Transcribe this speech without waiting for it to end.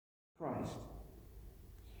Christ.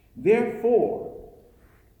 Therefore,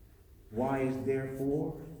 why is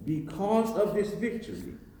therefore? Because of this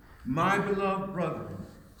victory, my beloved brethren,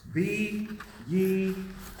 be ye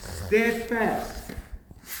steadfast,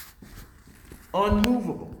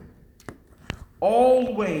 unmovable,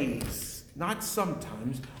 always, not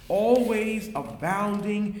sometimes, always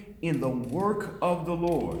abounding in the work of the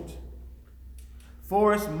Lord.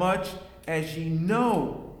 Forasmuch as ye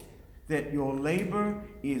know that your labor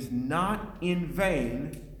is not in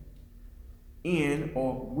vain in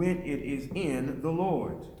or when it is in the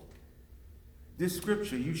Lord. This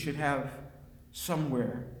scripture you should have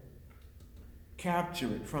somewhere. Capture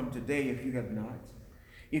it from today if you have not.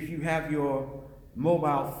 If you have your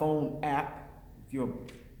mobile phone app, your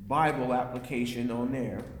Bible application on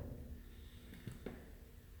there,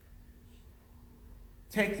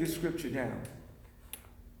 take this scripture down.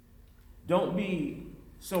 Don't be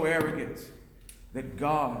so arrogant that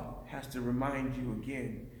God has to remind you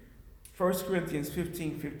again. 1 Corinthians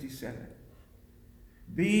 15:57.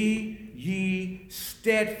 Be ye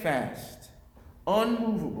steadfast,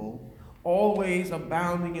 unmovable, always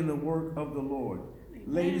abounding in the work of the Lord. Amen.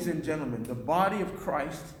 Ladies and gentlemen, the body of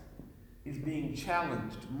Christ is being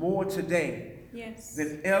challenged more today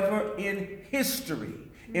than ever in history.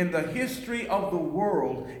 In the history of the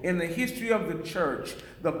world, in the history of the church,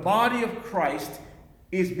 the body of Christ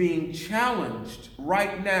is being challenged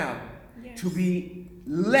right now to be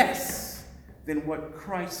less than what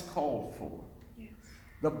Christ called for. Yes.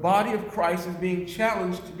 The body of Christ is being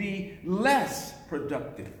challenged to be less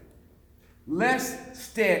productive, less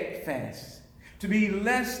steadfast, to be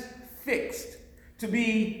less fixed, to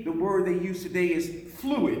be, the word they use today is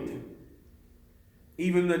fluid.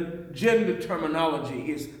 Even the gender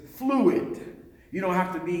terminology is fluid. You don't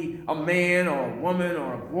have to be a man or a woman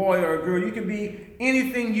or a boy or a girl. You can be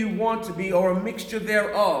anything you want to be or a mixture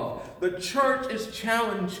thereof. The church is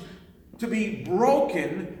challenged to be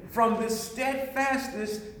broken from the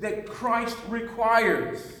steadfastness that Christ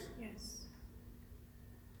requires. Yes.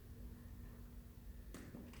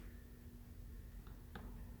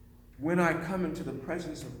 When I come into the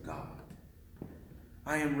presence of God,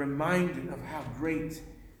 I am reminded of how great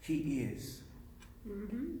He is.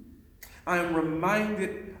 Mm-hmm. I am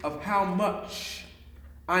reminded of how much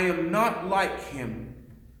I am not like Him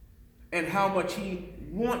and how much He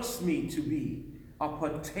wants me to be a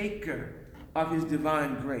partaker of His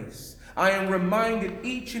divine grace. I am reminded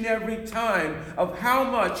each and every time of how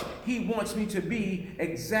much He wants me to be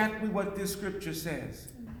exactly what this scripture says.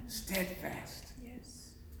 Steadfast,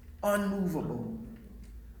 unmovable,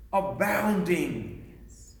 abounding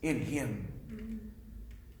in Him.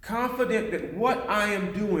 Confident that what I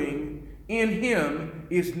am doing in Him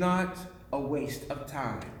is not a waste of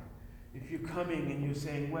time. If you're coming and you're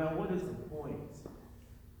saying, well, what is the point?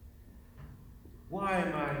 Why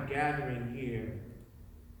am I gathering here?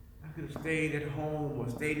 I could have stayed at home or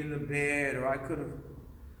stayed in the bed, or I could have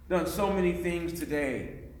done so many things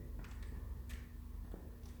today.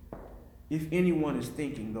 If anyone is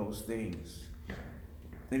thinking those things,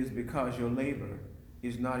 it is because your labor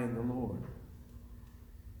is not in the Lord.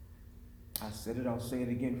 I said it, I'll say it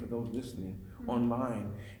again for those listening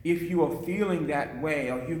online. If you are feeling that way,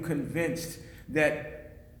 or you're convinced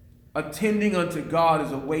that attending unto God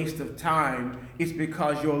is a waste of time, it's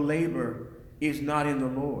because your labor is not in the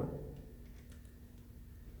Lord.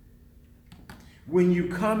 When you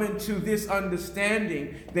come into this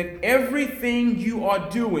understanding that everything you are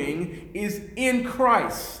doing is in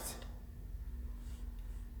Christ,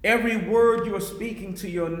 every word you are speaking to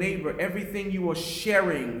your neighbor, everything you are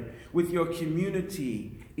sharing with your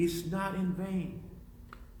community is not in vain.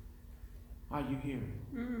 Are you hearing?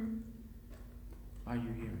 Mm-hmm. Are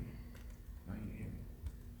you hearing? Are you hearing?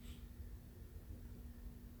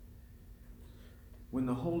 When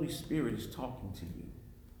the Holy Spirit is talking to you,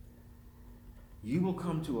 you will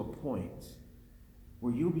come to a point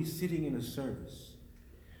where you'll be sitting in a service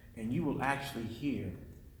and you will actually hear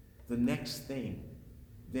the next thing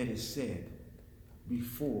that is said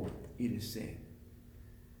before it is said.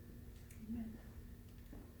 Amen.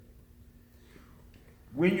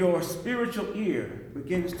 When your spiritual ear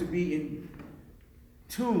begins to be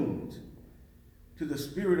tuned to the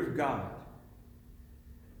Spirit of God,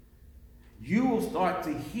 you will start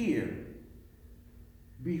to hear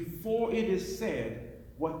before it is said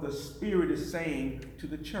what the Spirit is saying to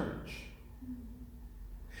the church.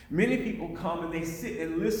 Many people come and they sit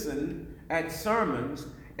and listen at sermons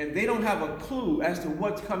and they don't have a clue as to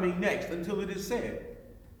what's coming next until it is said.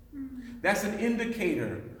 That's an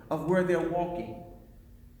indicator of where they're walking.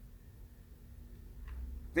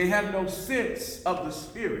 They have no sense of the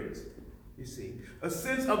Spirit. You see, a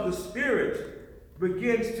sense of the Spirit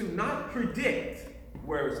begins to not predict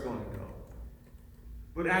where it's going to go,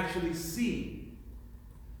 but actually see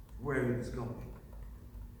where it is going.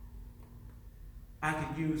 I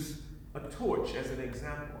could use a torch as an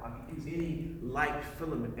example. I could use any light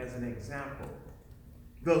filament as an example.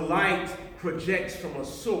 The light projects from a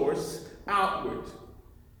source outward,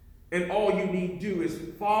 and all you need to do is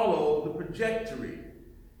follow the trajectory.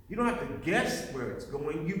 You don't have to guess where it's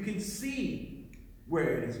going. You can see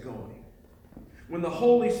where it is going. When the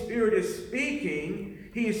Holy Spirit is speaking,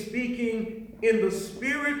 he is speaking in the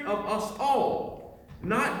spirit of us all.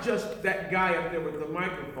 Not just that guy up there with the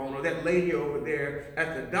microphone or that lady over there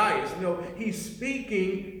at the dais. No, he's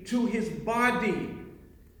speaking to his body.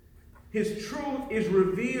 His truth is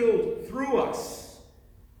revealed through us.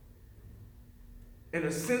 And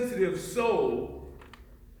a sensitive soul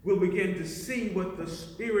will begin to see what the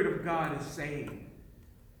Spirit of God is saying.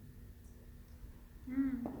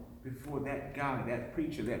 Before that guy, that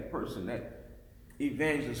preacher, that person, that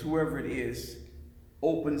evangelist, whoever it is,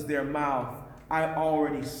 opens their mouth, I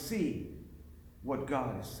already see what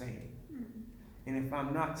God is saying. And if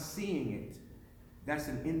I'm not seeing it, that's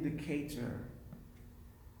an indicator.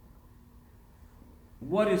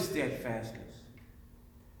 What is steadfastness?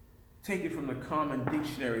 Take it from the common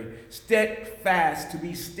dictionary. Steadfast, to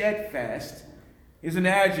be steadfast, is an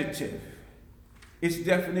adjective. Its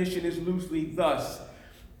definition is loosely thus: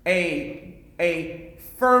 a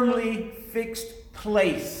firmly fixed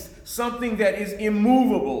place, something that is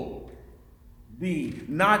immovable. B,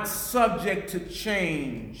 not subject to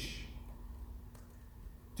change.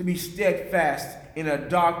 To be steadfast in a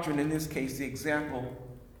doctrine, in this case, the example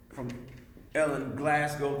from Ellen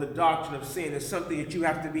Glasgow, the doctrine of sin is something that you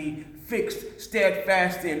have to be fixed,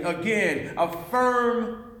 steadfast in. Again, a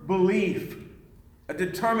firm belief, a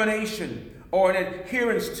determination, or an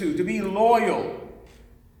adherence to be loyal.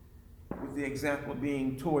 With the example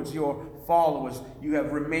being towards your followers, you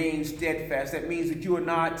have remained steadfast. That means that you are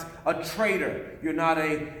not a traitor. You're not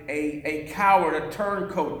a coward, a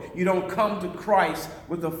turncoat. You don't come to Christ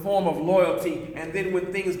with a form of loyalty, and then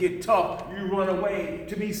when things get tough, you run away.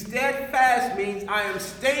 To be steadfast means I am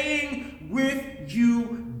staying with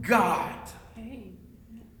you, God.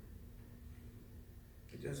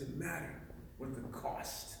 It doesn't matter what the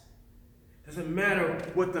cost. Doesn't matter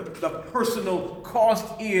what the personal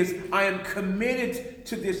cost is. I am committed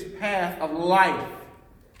to this path of life.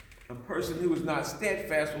 A person who is not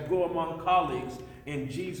steadfast will go among colleagues and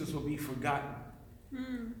Jesus will be forgotten.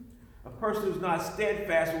 A person who's not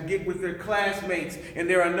steadfast will get with their classmates and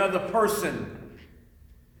they're another person.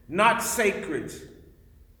 Not sacred.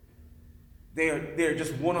 They're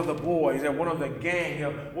just one of the boys. They're one of the gang.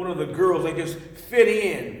 They're one of the girls. They just fit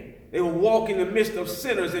in. They will walk in the midst of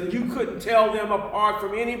sinners, and you couldn't tell them apart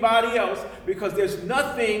from anybody else because there's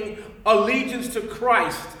nothing allegiance to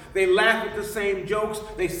Christ. They laugh at the same jokes.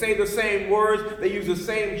 They say the same words. They use the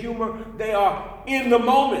same humor. They are in the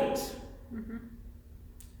moment.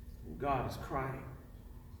 God is crying.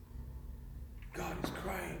 God is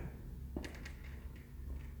crying.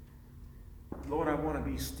 Lord, I want to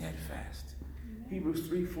be steadfast. Hebrews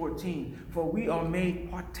 3:14, for we are made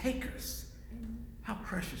partakers. How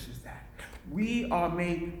precious is that? We are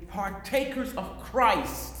made partakers of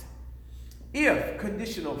Christ. If,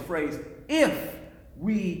 conditional phrase, if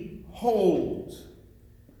we hold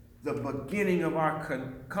the beginning of our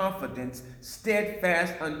confidence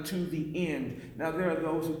steadfast unto the end. Now, there are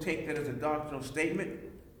those who take that as a doctrinal statement,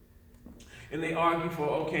 and they argue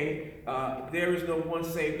for, there is no one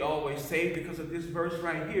saved, always saved, because of this verse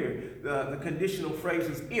right here. The conditional phrase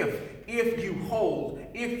is if you hold,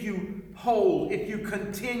 if you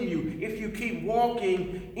continue, if you keep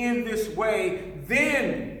walking in this way,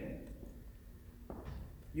 then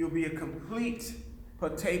you'll be a complete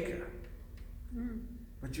partaker.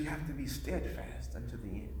 But you have to be steadfast unto the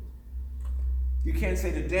end. You can't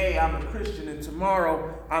say today I'm a Christian and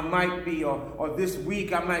tomorrow I might be, or this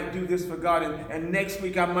week I might do this for God and next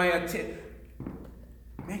week I might attend.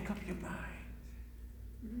 Make up your mind.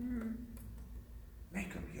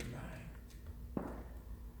 Make up your mind.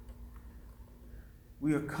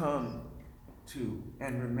 We are come to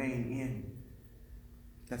and remain in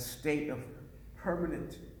that state of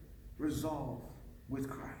permanent resolve with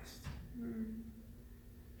Christ.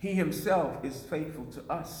 He himself is faithful to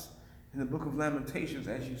us. In the book of Lamentations,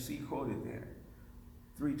 as you see quoted there,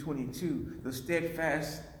 3:22, the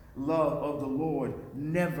steadfast love of the Lord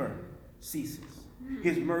never ceases.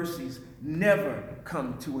 His mercies never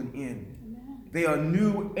come to an end. Amen. They are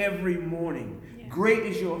new every morning. Yeah. Great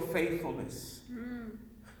is your faithfulness.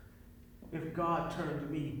 If God turned to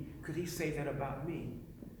me, could he say that about me?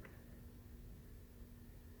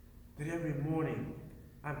 that every morning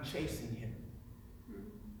I'm chasing him.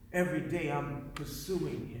 Every day I'm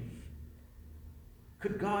pursuing him.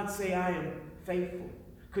 Could God say I am faithful?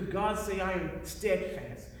 Could God say I am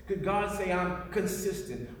steadfast? Could God say I'm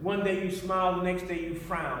consistent? One day you smile, the next day you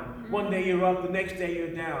frown. One day you're up, the next day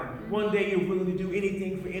you're down. One day you're willing to do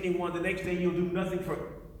anything for anyone, the next day you'll do nothing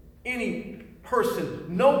for any person,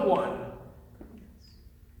 no one.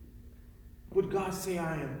 Would God say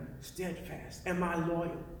I am steadfast? Am I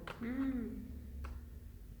loyal?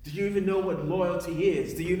 Do you even know what loyalty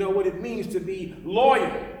is? Do you know what it means to be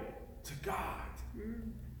loyal to God?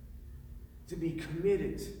 To be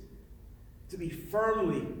committed, to be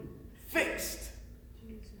firmly fixed.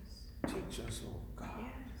 Jesus. Teach us, oh God.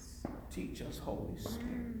 Yes. Teach us, Holy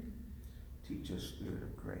Spirit. Teach us, Spirit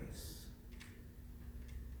of grace,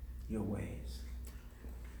 your ways.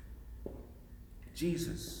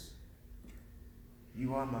 Jesus,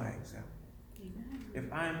 you are my example. Amen.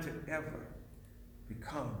 If I am to ever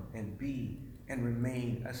become and be and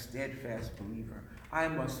remain a steadfast believer, I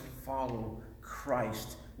must follow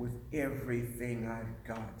Christ with everything I've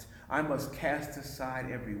got. I must cast aside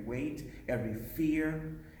every weight, every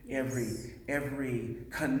fear, every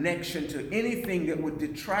connection to anything that would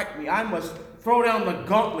detract me. I must throw down the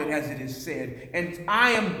gauntlet, as it is said, and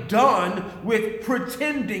I am done with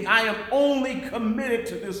pretending. I am only committed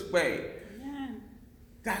to this way. Amen.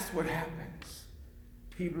 That's what happens.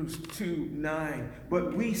 Hebrews 2:9.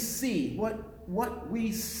 But we see what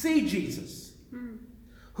we see Jesus,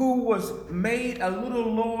 who was made a little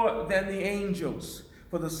lower than the angels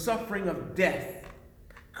for the suffering of death,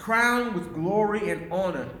 crowned with glory and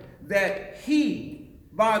honor, that he,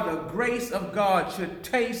 by the grace of God, should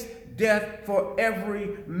taste death for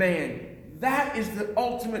every man. That is the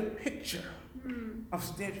ultimate picture of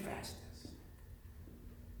steadfastness.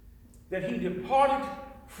 That he departed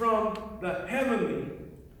from the heavenly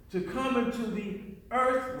to come into the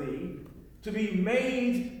earthly, to be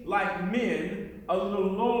made like men, a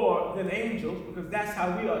little lower than angels, because that's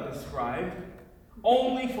how we are described,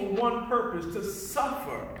 only for one purpose: to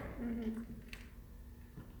suffer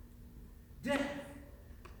death.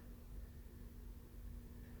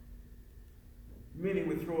 Many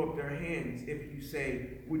would throw up their hands if you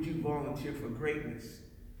say, would you volunteer for greatness?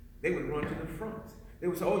 They would run to the front. They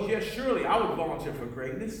would say, oh yes, surely I would volunteer for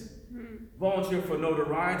greatness, volunteer for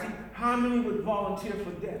notoriety. How many would volunteer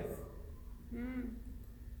for death?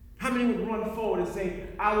 How many would run forward and say,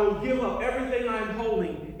 I will give up everything I'm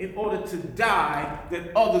holding in order to die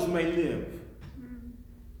that others may live?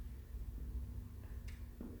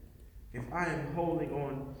 If I am holding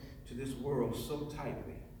on to this world so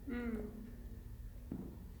tightly,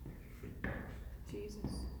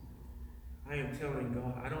 Jesus, I am telling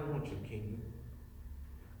God, I don't want your kingdom.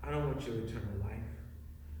 I don't want your eternal life.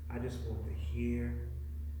 I just want the here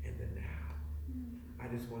and the now. I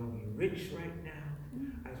just want to be rich right now.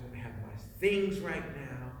 I just want to have my things right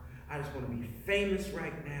now. I just want to be famous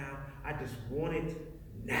right now. I just want it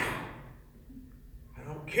now. I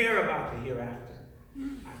don't care about the hereafter.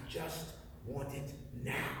 I just want it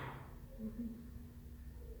now.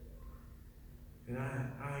 And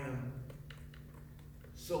I am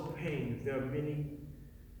so pained. There are many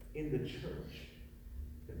in the church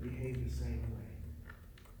that behave the same way.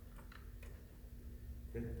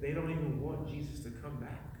 That they don't even want Jesus to come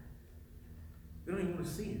back. They don't even want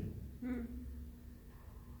to see him.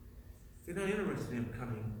 They're not interested in him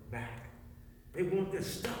coming back. They want their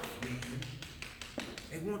stuff, man.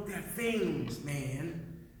 They want their things, man.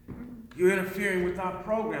 You're interfering with our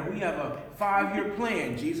program. We have a 5-year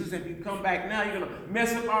plan, Jesus. If you come back now, you're going to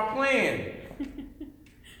mess up our plan.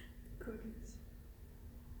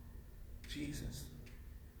 Jesus.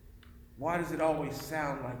 Why does it always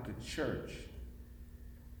sound like the church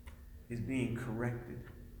is being corrected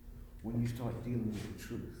when you start dealing with the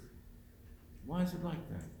truth? Why is it like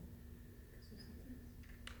that?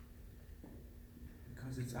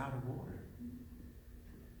 Because it's out of order.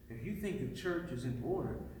 If you think the church is in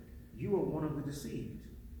order, you are one of the deceived.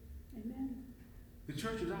 Amen. The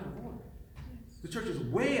church is out of order. Yes. The church is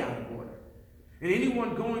way out of order. And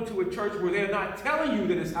anyone going to a church where they're not telling you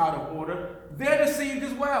that it's out of order, they're deceived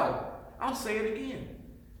as well. I'll say it again.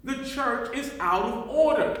 The church is out of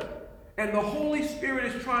order. And the Holy Spirit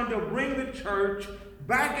is trying to bring the church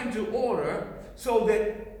back into order so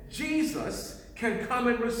that Jesus can come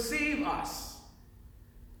and receive us.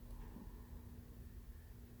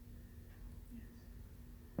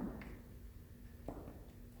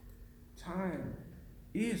 Time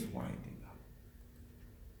is winding up.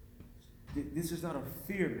 This is not a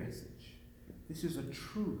fear message. This is a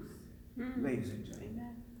truth, ladies and gentlemen.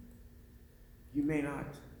 Amen. You may not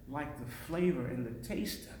like the flavor and the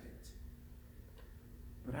taste of it,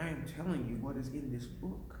 But I am telling you what is in this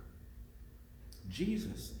book.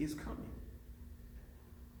 Jesus is coming.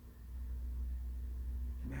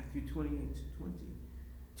 Matthew 28:20.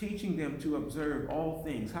 Teaching them to observe all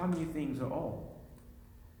things. How many things are all?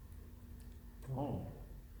 All.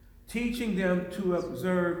 Teaching them to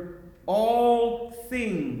observe all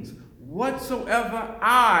things whatsoever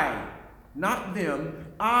I, not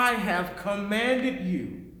them, I have commanded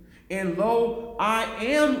you. And lo, I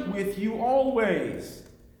am with you always.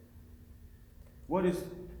 What is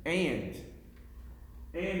and?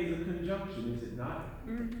 And is a conjunction, is it not?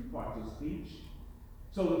 Part of speech.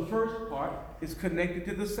 So the first part is connected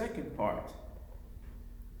to the second part.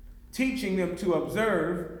 Teaching them to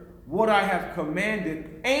observe what I have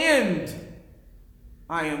commanded, and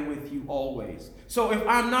I am with you always. So if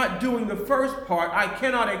I'm not doing the first part, I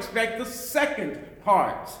cannot expect the second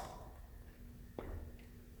part.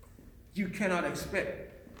 You cannot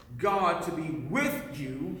expect God to be with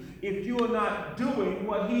you if you are not doing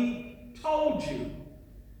what he told you.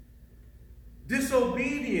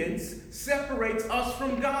 Disobedience separates us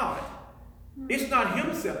from God. It's not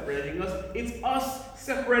him separating us. It's us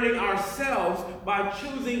separating ourselves by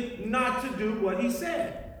choosing not to do what he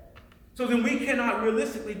said. So then we cannot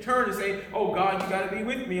realistically turn and say, oh God, you got to be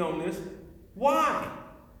with me on this. Why?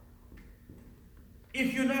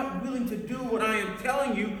 If you're not willing to do what I am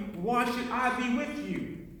telling you, why should I be with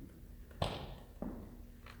you?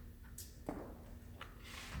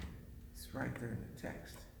 It's right there in the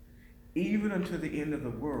text. Even unto the end of the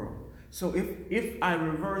world. So if I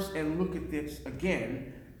reverse and look at this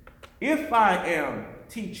again, if I am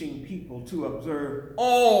teaching people to observe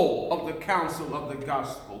all of the counsel of the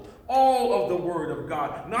gospel, all of the word of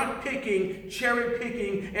God, not picking, cherry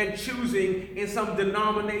picking, and choosing in some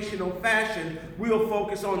denominational fashion, we'll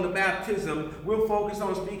focus on the baptism, we'll focus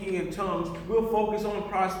on speaking in tongues, we'll focus on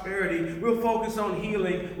prosperity, we'll focus on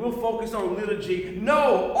healing, we'll focus on liturgy.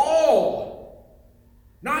 No, all.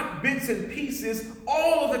 Not bits and pieces,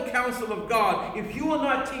 all of the counsel of God. If you are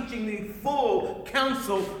not teaching the full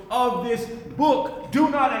counsel of this book, do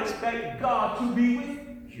not expect God to be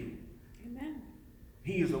with you. Amen.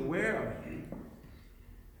 He is aware of you,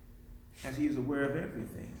 as he is aware of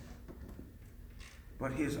everything.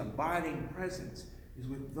 But his abiding presence is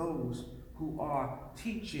with those who are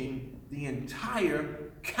teaching the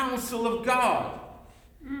entire counsel of God.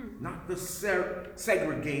 Not the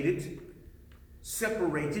segregated,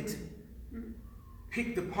 separated,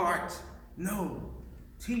 picked apart. No.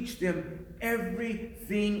 Teach them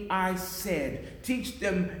everything I said. Teach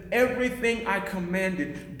them everything I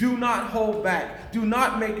commanded. Do not hold back. Do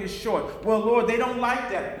not make it short. Well, Lord, they don't like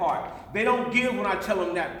that part. They don't give when I tell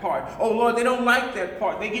them that part. Oh, Lord, they don't like that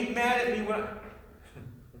part. They get mad at me when I...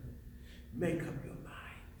 Make up your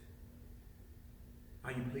mind.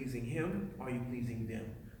 Are you pleasing him? Or are you pleasing them?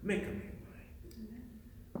 Make up your mind.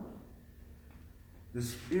 The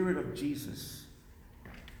Spirit of Jesus,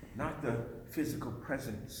 not the physical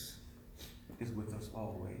presence, is with us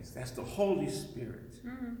always. That's the Holy Spirit.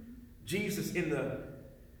 Jesus, in the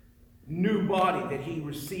new body that he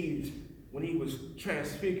received when he was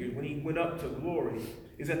transfigured, when he went up to glory,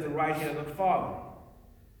 is at the right hand of the Father.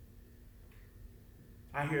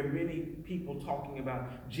 I hear many people talking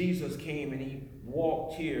about Jesus came and he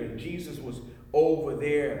walked here and Jesus was over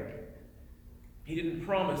there. He didn't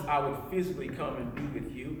promise I would physically come and be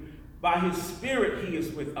with you. By his Spirit, he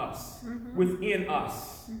is with us, within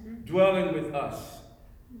us, dwelling with us.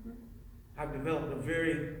 I've developed a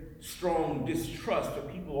very strong distrust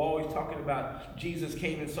of people always talking about Jesus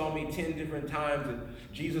came and saw me 10 different times, and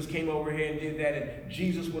Jesus came over here and did that, and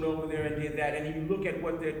Jesus went over there and did that. And you look at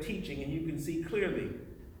what they're teaching, and you can see clearly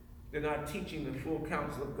they're not teaching the full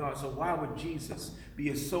counsel of God. So why would Jesus be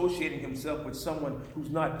associating himself with someone who's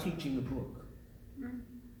not teaching the book?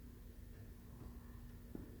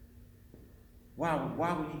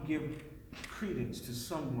 Why would he give credence to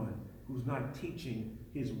someone who's not teaching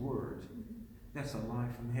his word? That's a lie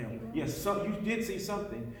from hell. Yes, you did see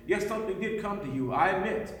something. Yes, something did come to you. I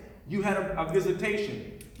admit, you had a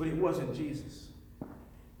visitation, but it wasn't Jesus.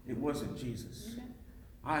 It wasn't Jesus.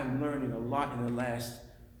 I am learning a lot in the last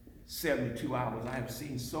 72 hours. I have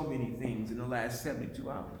seen so many things in the last 72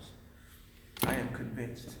 hours. I am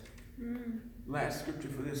convinced. Last scripture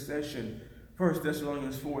for this session, 1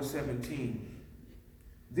 Thessalonians 4:17.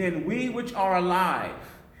 Then we which are alive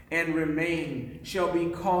and remain shall be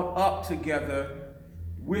caught up together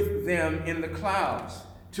with them in the clouds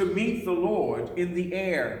to meet the Lord in the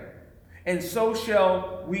air. And so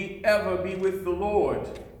shall we ever be with the Lord.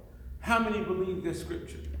 How many believe this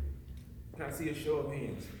scripture? Can I see a show of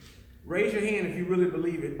hands? Raise your hand if you really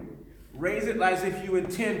believe it. Raise it as if you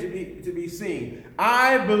intend to be seen.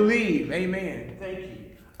 I believe, amen. Thank you.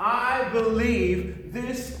 I believe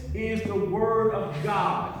this is the word of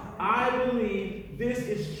God. I believe this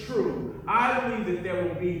is true. I believe that there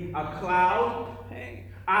will be a cloud.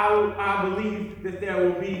 I believe that there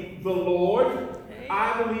will be the Lord.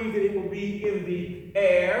 I believe that it will be in the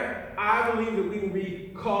air. I believe that we will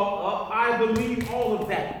be caught up. I believe all of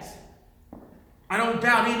that. I don't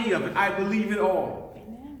doubt any of it. I believe it all.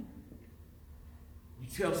 Amen. You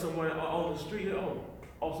tell someone on the street, oh,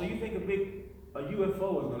 so you think a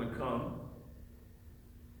UFO is going to come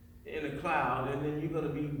in a cloud and then you're going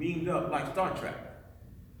to be beamed up like Star Trek.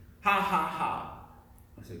 Ha, ha, ha.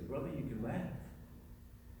 I said, brother, you can laugh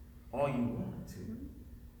all you want to.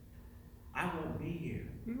 I won't be here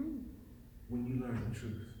when you learn the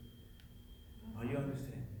truth. Are you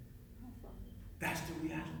understanding? That's the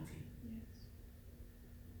reality. Yes.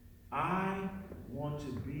 I want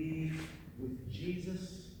to be with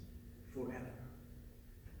Jesus forever.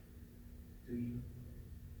 Do you?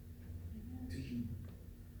 Do you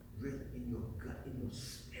really, in your gut, in your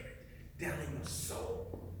spirit, down in your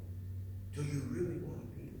soul, do you really want to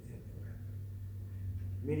be with him forever?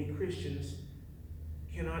 Many Christians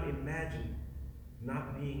cannot imagine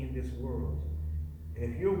not being in this world.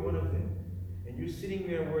 And if you're one of them, and you're sitting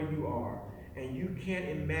there where you are, and you can't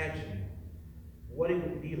imagine what it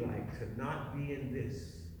would be like to not be in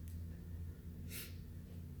this,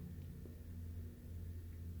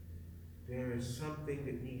 there is something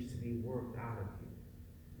that needs to be worked out of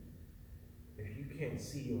you. If you can't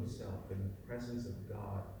see yourself in the presence of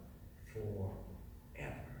God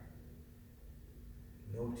forever.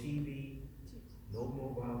 No TV, no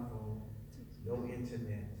mobile phone, no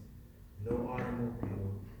internet, no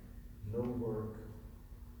automobile, no work,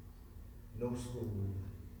 no school.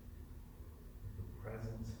 The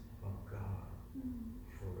presence of God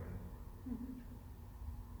forever.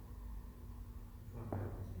 Father,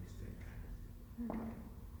 help us be steadfast.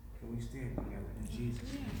 Can we stand together in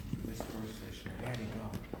Jesus' name for this first session? Daddy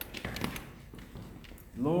God.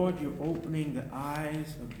 Lord, you're opening the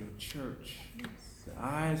eyes of your church, the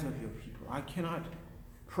eyes of your people. I cannot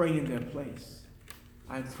pray in their place.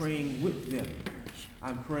 I'm praying with them.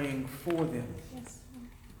 I'm praying for them. Yes.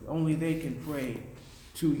 Only they can pray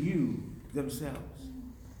to you themselves.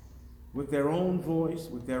 With their own voice,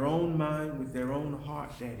 with their own mind, with their own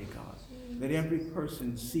heart, Daddy God. Let every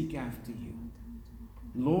person seek after you.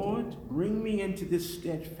 Lord, bring me into this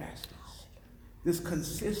steadfastness, this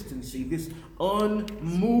consistency, this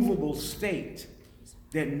unmovable state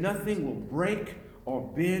that nothing will break or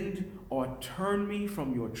bend or turn me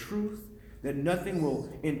from your truth, that nothing will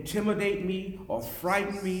intimidate me or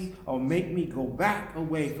frighten me or make me go back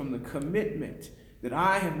away from the commitment that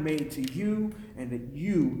I have made to you and that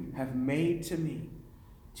you have made to me.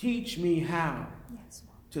 Teach me how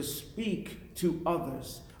to speak to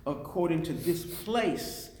others according to this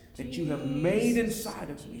place that you have made inside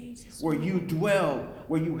of me, where you dwell,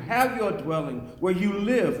 where you have your dwelling, where you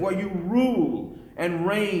live, where you rule and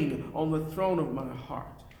reign on the throne of my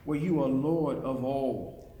heart, where you are Lord of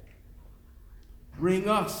all. Bring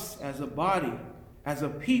us as a body, as a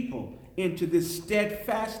people, into this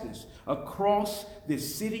steadfastness across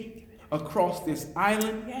this city, across this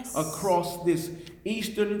island, across this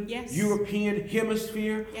Eastern European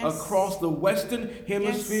hemisphere, across the Western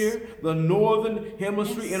hemisphere, the Northern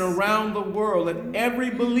hemisphere, and around the world. Let every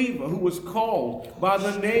believer who is called by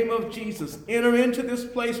the name of Jesus enter into this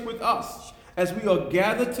place with us as we are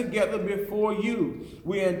gathered together before you.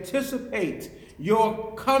 We anticipate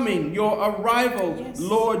your coming, your arrival,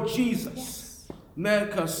 Lord Jesus.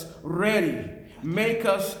 Make us ready. Make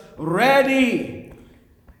us ready.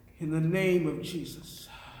 In the name of Jesus.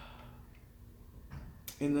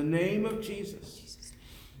 In the name of Jesus.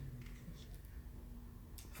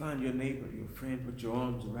 Find your neighbor, your friend, put your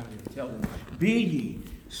arms around him, tell him, be ye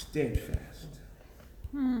steadfast.